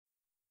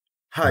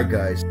Hi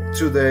guys,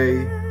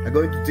 today I'm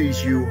going to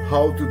teach you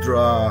how to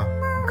draw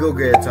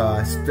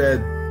Gogeta step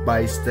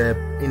by step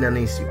in an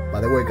easy. By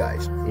the way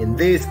guys, in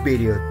this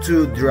video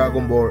two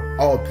Dragon Ball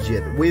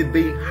objects will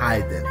be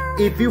hidden.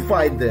 If you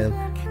find them,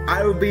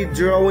 I will be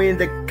drawing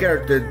the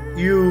character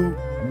you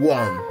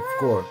want. Of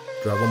course,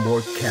 Dragon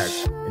Ball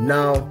character. And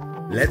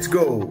now, let's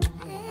go!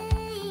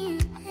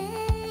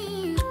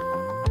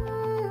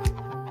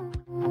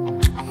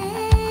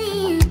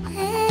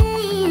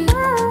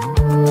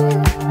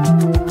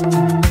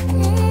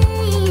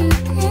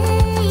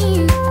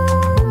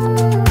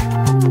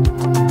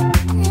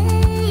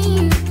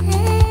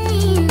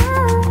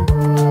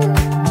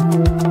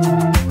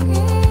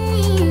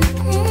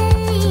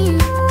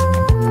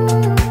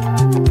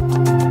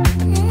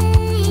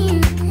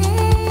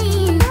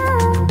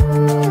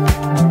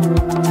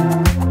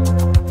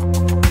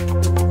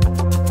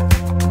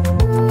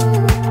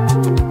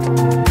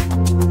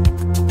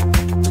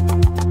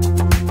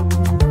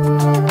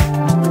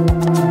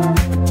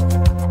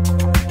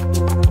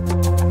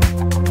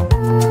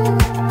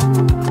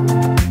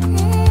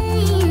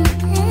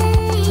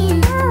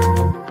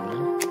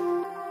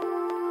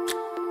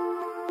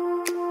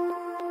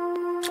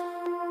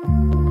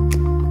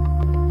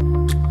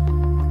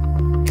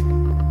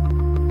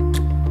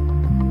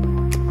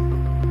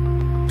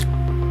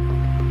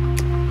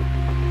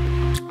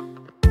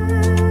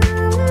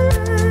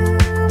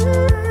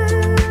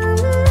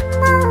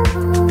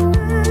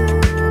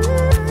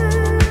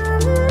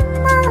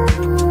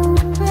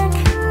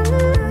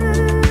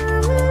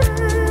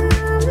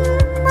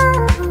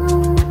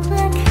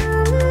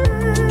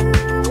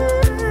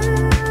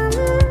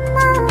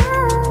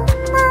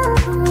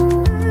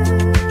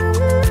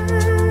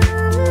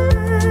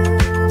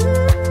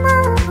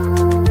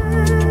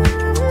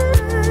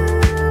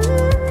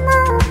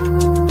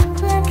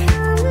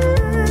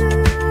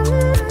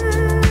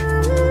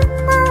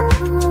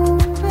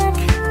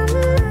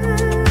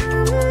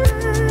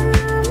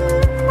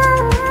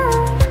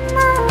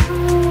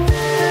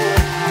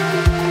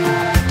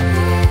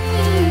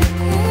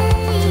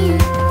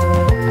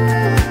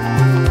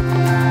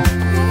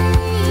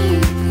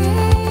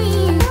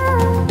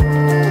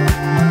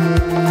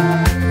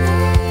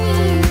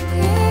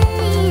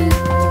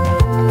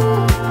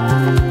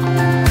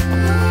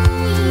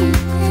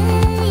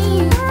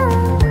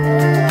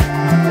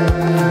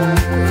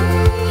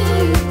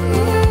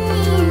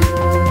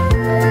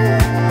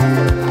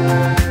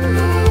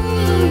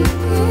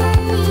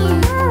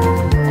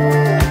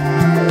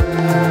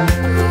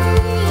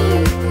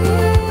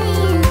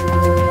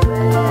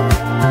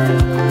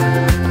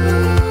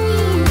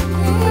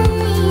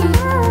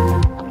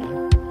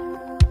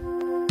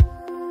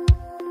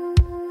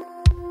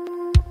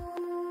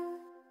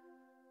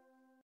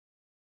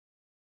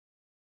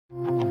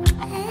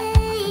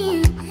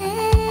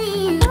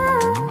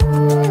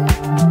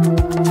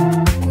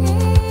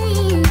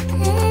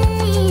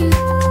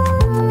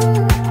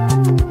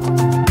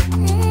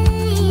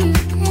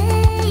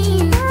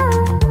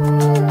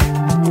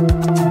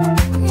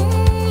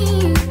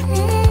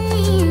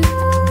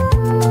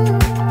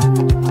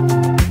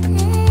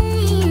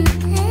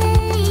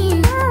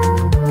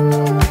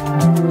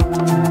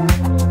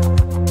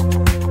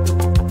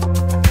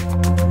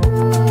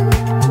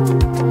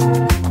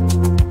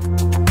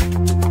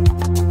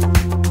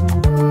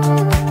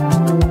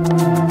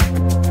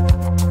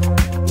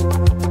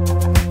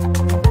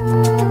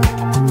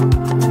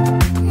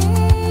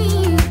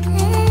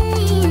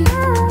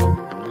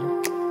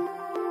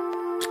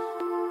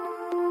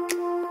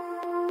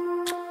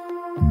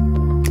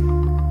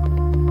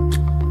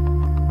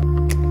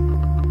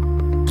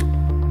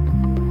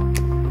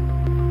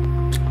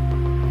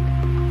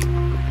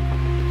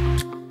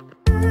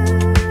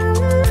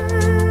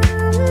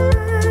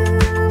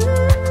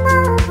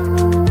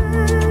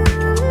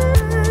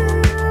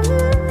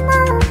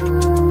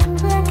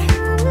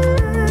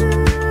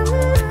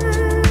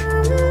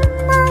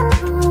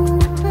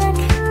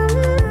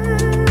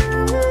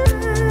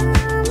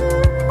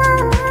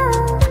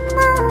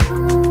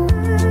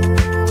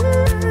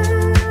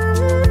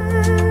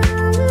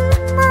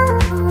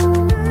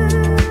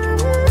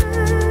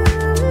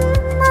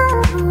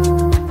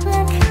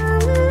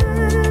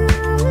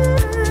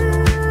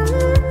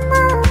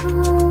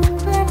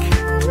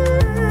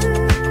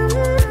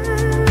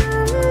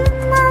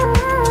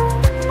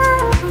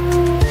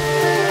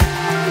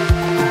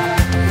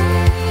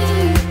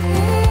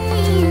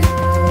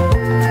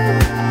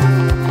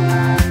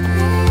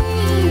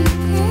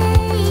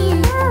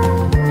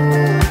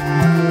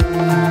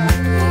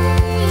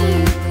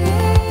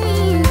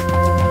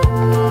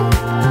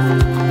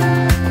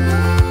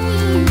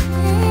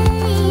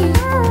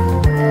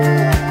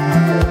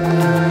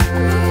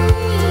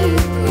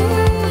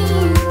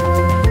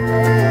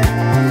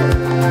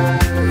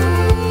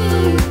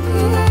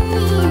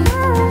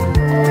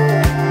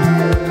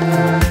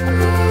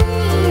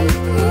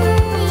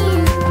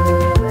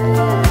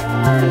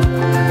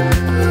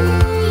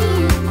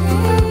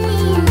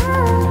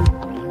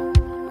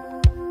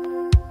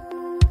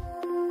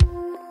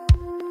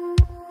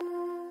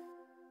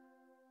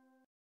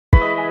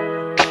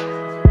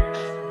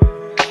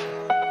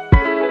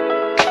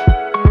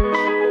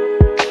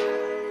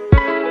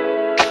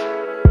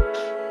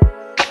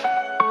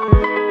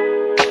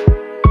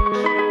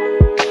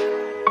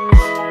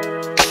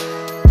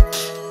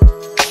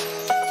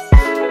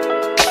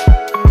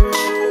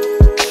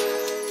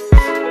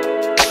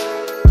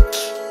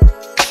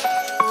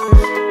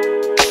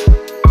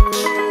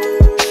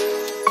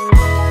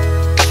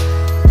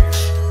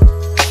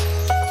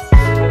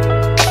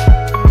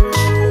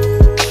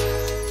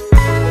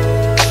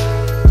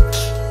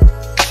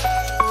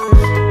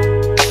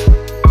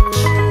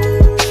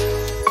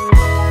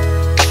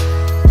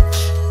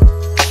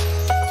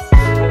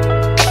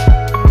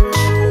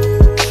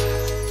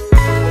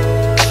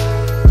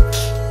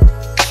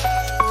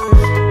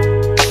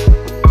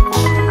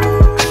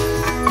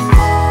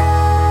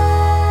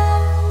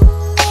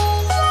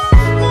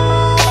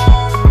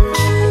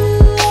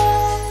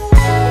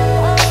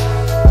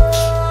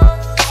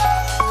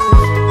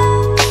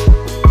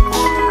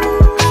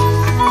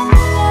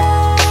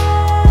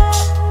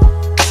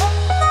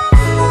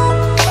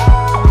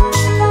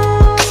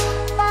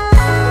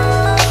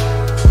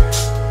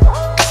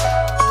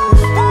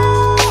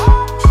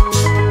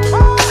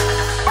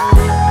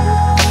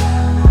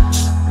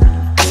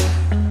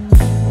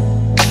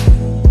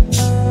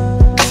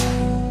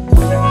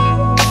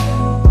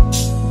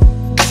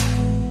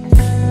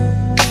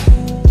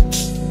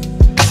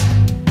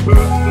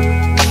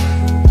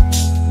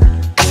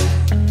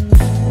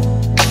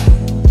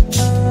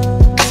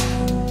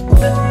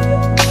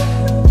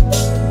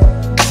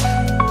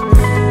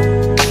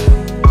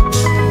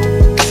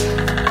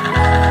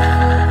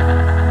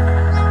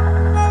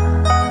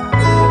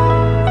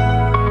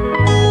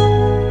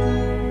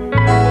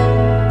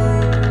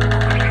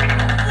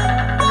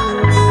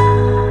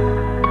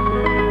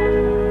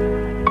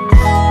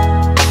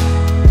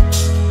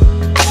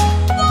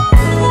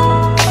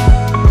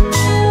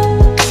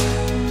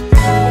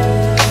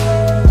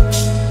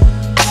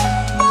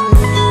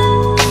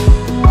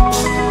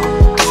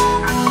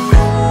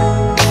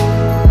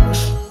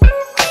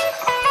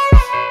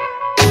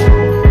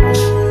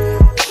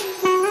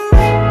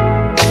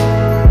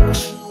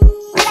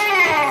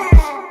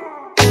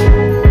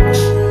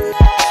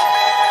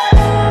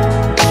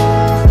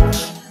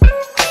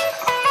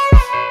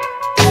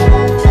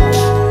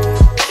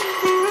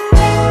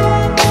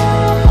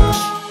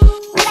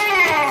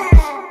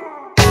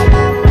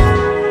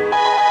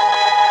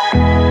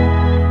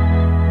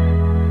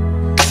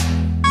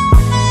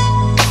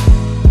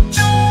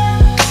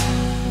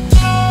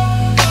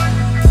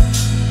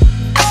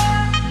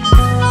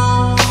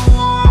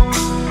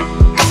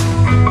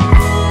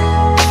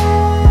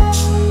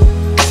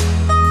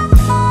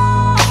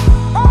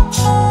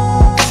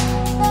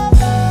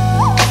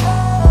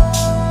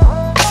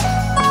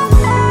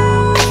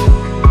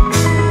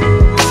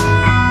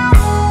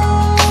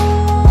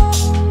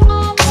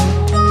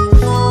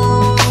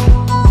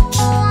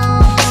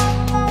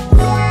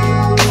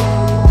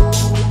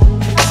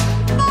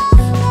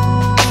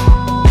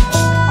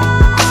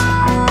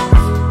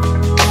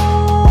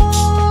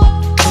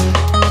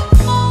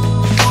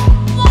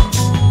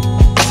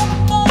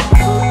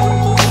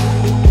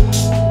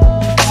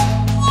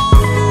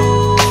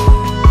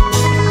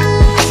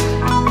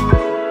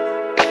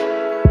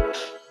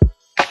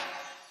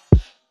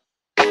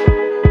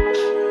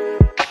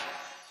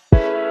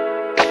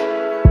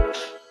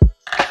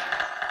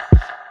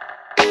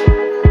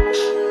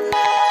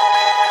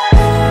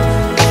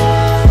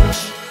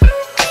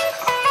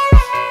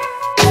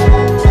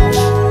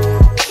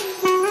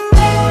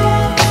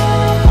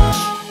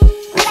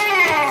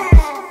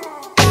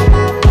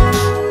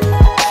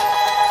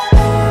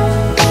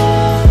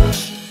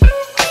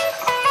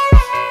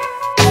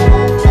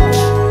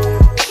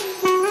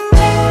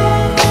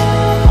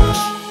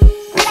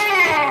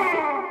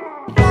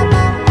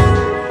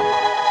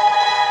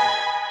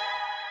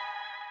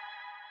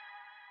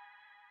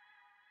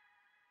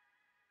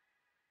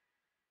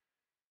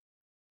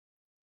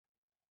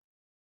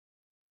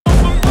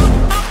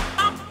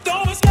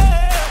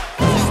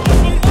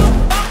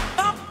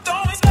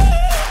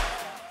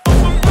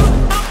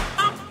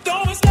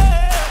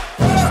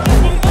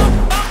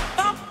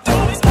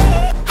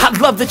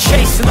 the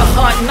chase and the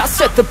hunt, and I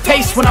set the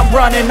pace when I'm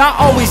running. I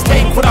always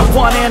take what I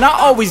want and I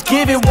always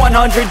give it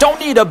 100. Don't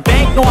need a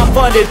bank, no I'm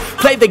funded.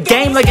 Play the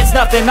game like it's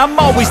nothing. I'm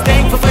always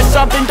thankful for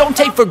something. Don't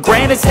take for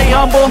granted, stay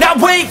humble. Now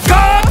wake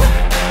up!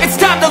 It's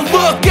time to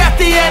look at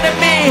the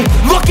enemy.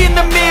 Look in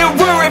the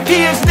mirror if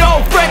he is no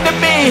friend to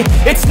me.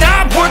 It's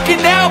not working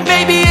out,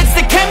 maybe it's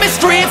the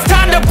chemistry. It's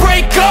time to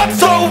break up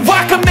so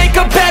I can make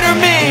a better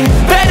me.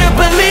 Better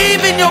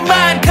believe in your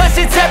mind, cause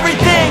it's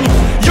everything.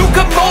 You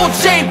can mold,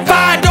 shape,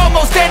 find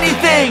almost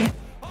anything.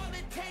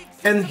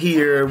 And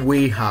here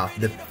we have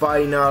the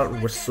final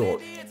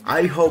result.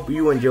 I hope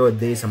you enjoyed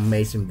this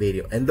amazing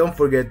video, and don't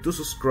forget to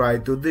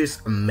subscribe to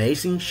this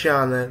amazing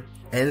channel,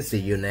 and see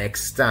you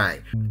next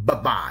time. Bye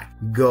bye.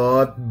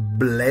 God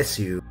bless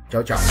you.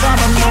 Ciao ciao. I'm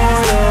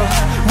immortal.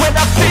 When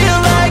I feel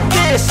like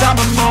this, I'm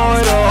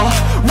immortal.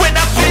 When